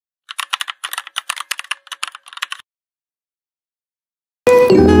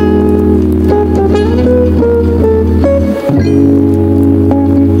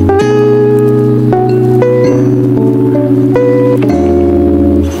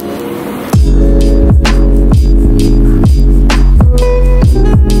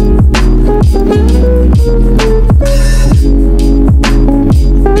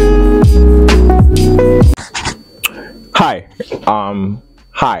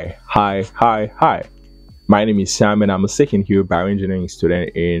Hi. My name is Sam, and I'm a second year bioengineering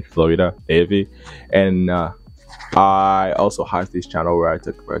student in Florida, Navy. And I also have this channel where I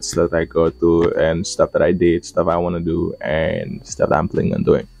talk about stuff that I go through and stuff that I did, stuff I want to do, and stuff that I'm planning on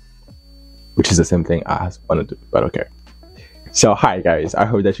doing, which is the same thing I want to do, but okay. So, hi guys, I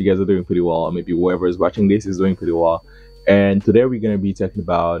hope that you guys are doing pretty well, or maybe whoever is watching this is doing pretty well. And today we're going to be talking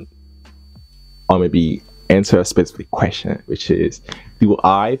about, or maybe answer a specific question, which is, do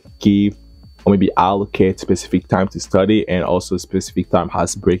I give or maybe allocate specific time to study and also specific time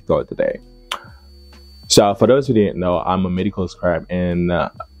has break throughout the day? So for those who didn't know, I'm a medical scribe, and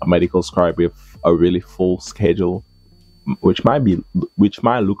a medical scribe with a really full schedule, which might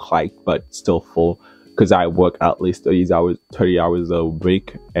look like, but still full, because I work at least 30 hours a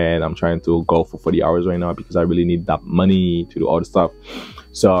week, and I'm trying to go for 40 hours right now because I really need that money to do all the stuff.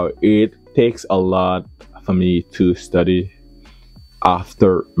 So it takes a lot for me to study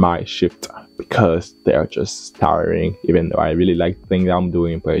after my shift because they're just tiring, even though I really like the thing that I'm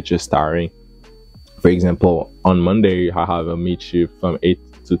doing, but it's just tiring. For example, on Monday I have a meet shift from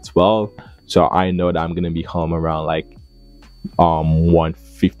 8 to 12, so I know that I'm gonna be home around like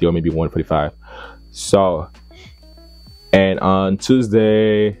 1:50 or maybe 1:45. So, and on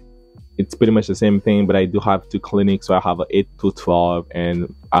Tuesday it's pretty much the same thing, but I do have 2 clinics, so I have a 8 to 12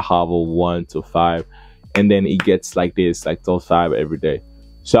 and I have a 1 to 5, and then it gets like this, like till 5 every day.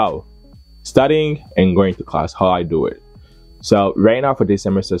 So studying and going to class, how I do it. So right now for this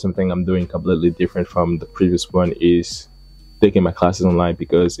semester, something I'm doing completely different from the previous one is taking my classes online,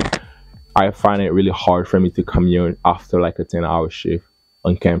 because I find it really hard for me to commute after like a 10-hour shift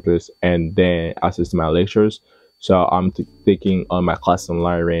on campus and then assist my lectures. So I'm taking all my class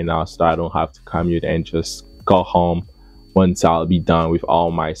online right now, so I don't have to commute and just go home once I'll be done with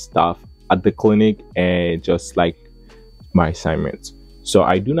all my stuff at the clinic and just like my assignments. So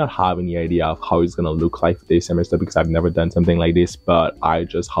I do not have any idea of how it's gonna look like this semester because I've never done something like this, but I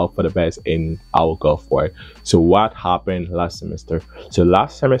just hope for the best and I will go for it. So what happened last semester? So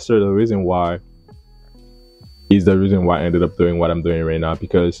last semester, the reason why I ended up doing what I'm doing right now,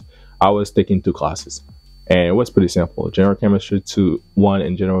 because I was taking 2 classes and it was pretty simple: general chemistry 1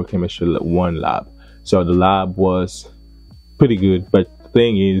 and general chemistry 1 lab. So the lab was pretty good, but the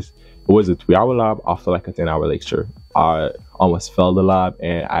thing is, it was a 3-hour lab after like a 10-hour lecture. I almost failed the lab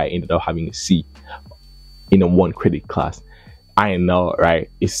and I ended up having a C in a 1 credit class. I know, right?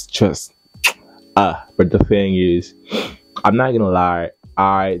 It's just but the thing is, I'm not gonna lie,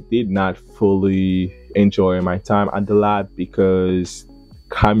 I did not fully enjoy my time at the lab because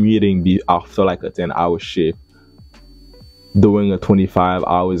commuting after like a 10-hour shift, doing a 25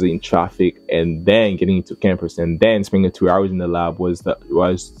 hours in traffic and then getting to campus and then spending 2 hours in the lab was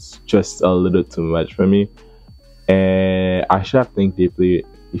just a little too much for me, and I should have think deeply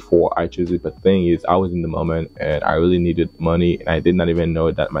before I chose it. But the thing is, I was in the moment and I really needed money, and I did not even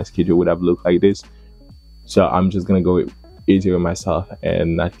know that my schedule would have looked like this. So I'm just gonna go easier with myself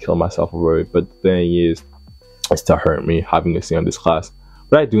and not kill myself over it. But the thing is, it still hurt me having a C on this class.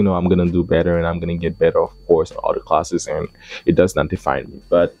 But I do know I'm gonna do better, and I'm gonna get better, of course, in other classes, and it does not define me.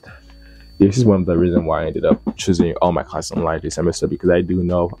 But this is one of the reasons why I ended up choosing all my classes online this semester, because I do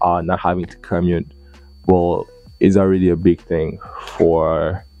know not having to commute is already a big thing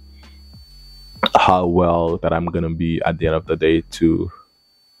for how well that I'm gonna be at the end of the day to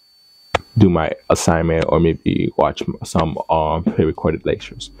do my assignment or maybe watch some pre-recorded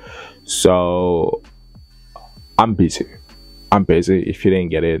lectures. So I'm busy. If you didn't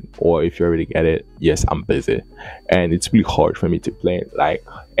get it, or if you already get it, yes, I'm busy. And it's really hard for me to plan like,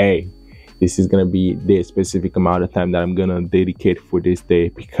 hey, this is gonna be the specific amount of time that I'm gonna dedicate for this day,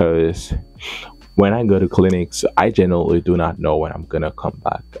 because when I go to clinics, I generally do not know when I'm gonna come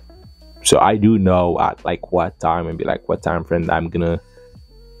back. So I do know at like what time, maybe like what time frame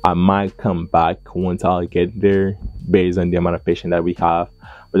I might come back once I get there, based on the amount of patients that we have.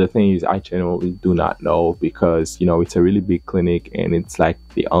 But the thing is, I generally do not know, because it's a really big clinic and it's like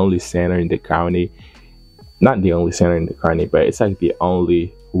the only center in the county. Not the only center in the county, but it's like the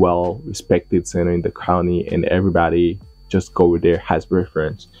only well-respected center in the county, and everybody just go there as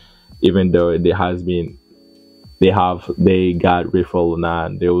reference. Even though they got referral now,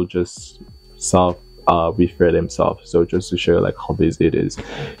 they will just refer themselves. So just to show like how busy it is.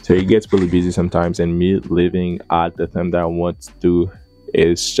 So it gets really busy sometimes, and me living at the time that I want to do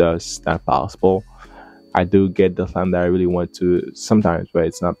is just not possible. I do get the time that I really want to sometimes, but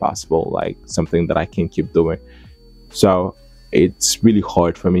it's not possible, like something that I can keep doing. So it's really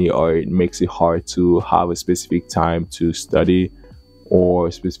hard for me, or it makes it hard to have a specific time to study or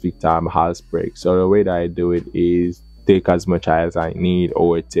a specific time has break. So the way that I do it is take as much as I need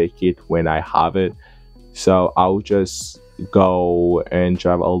or take it when I have it. So I'll just go and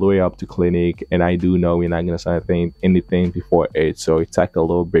drive all the way up to clinic, and I do know we're not gonna start anything before 8, so it's like a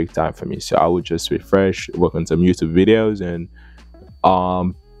little break time for me. So I would just refresh, work on some YouTube videos, and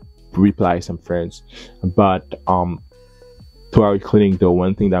reply some friends. But to our clinic though,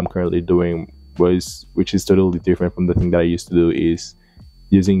 one thing that I'm currently doing which is totally different from the thing that I used to do, is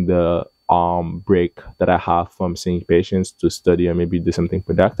using the break that I have from seeing patients to study and maybe do something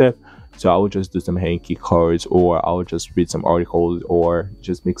productive. So I will just do some hanky cards, or I'll just read some articles, or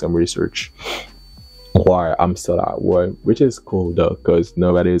just make some research while I'm still at work, which is cool though, because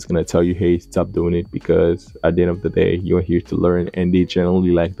nobody is gonna tell you, hey, stop doing it, because at the end of the day you're here to learn, and they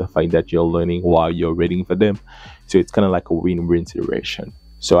generally like the fact that you're learning while you're reading for them. So it's kind of like a win-win situation.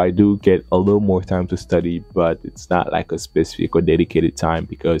 So I do get a little more time to study, but it's not like a specific or dedicated time,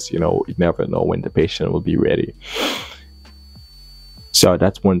 because you never know when the patient will be ready. So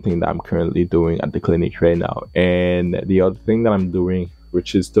that's one thing that I'm currently doing at the clinic right now. And the other thing that I'm doing,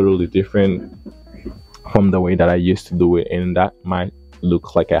 which is totally different from the way that I used to do it, and that might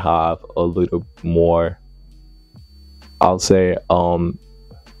look like I have a little more, I'll say,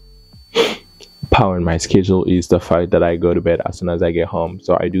 power in my schedule, is the fact that I go to bed as soon as I get home.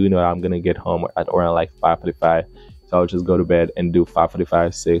 So I do know I'm gonna get home at around like 5:45. So I'll just go to bed and do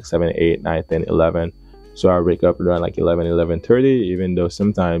 5:45, 6, 7, 8, 9, 10, 11. So I wake up around like 11:30, even though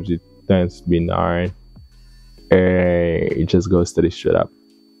sometimes it tends to be 9, and it just goes steady straight up.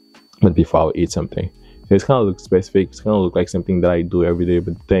 But before I'll eat something. So it's kind of look specific. It's kind of look like something that I do every day.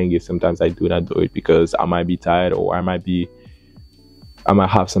 But the thing is, sometimes I do not do it because I might be tired, or I might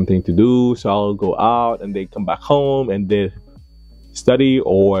have something to do. So I'll go out and then come back home and then study,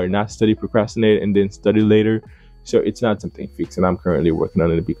 or not study, procrastinate, and then study later. So it's not something fixed, and I'm currently working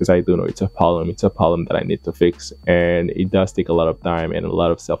on it because I do know it's a problem. It's a problem that I need to fix, and it does take a lot of time and a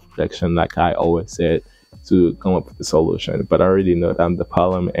lot of self-reflection, like I always said, to come up with the solution. But I already know that I'm the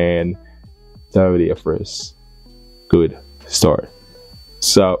problem, and it's already a first good start.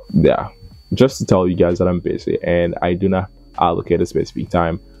 So yeah, just to tell you guys that I'm busy, and I do not allocate a specific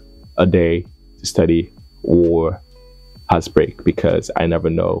time a day to study or has break, because I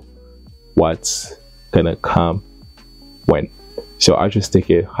never know what's gonna come when. So I just take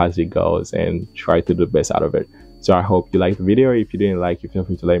it as it goes and try to do the best out of it. So I hope you liked the video. If you didn't like it, feel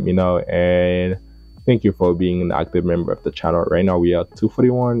free to let me know, and thank you for being an active member of the channel. Right now we are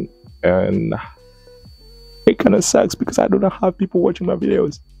 241, and it kind of sucks because I do not have people watching my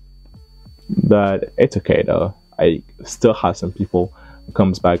videos, but it's okay though. I still have some people who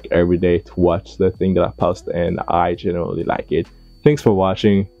comes back every day to watch the thing that I post, and I generally like it. Thanks for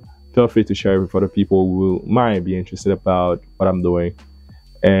watching. Feel free to share it with other people who might be interested about what I'm doing.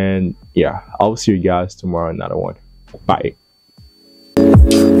 And yeah, I'll see you guys tomorrow in another one. Bye.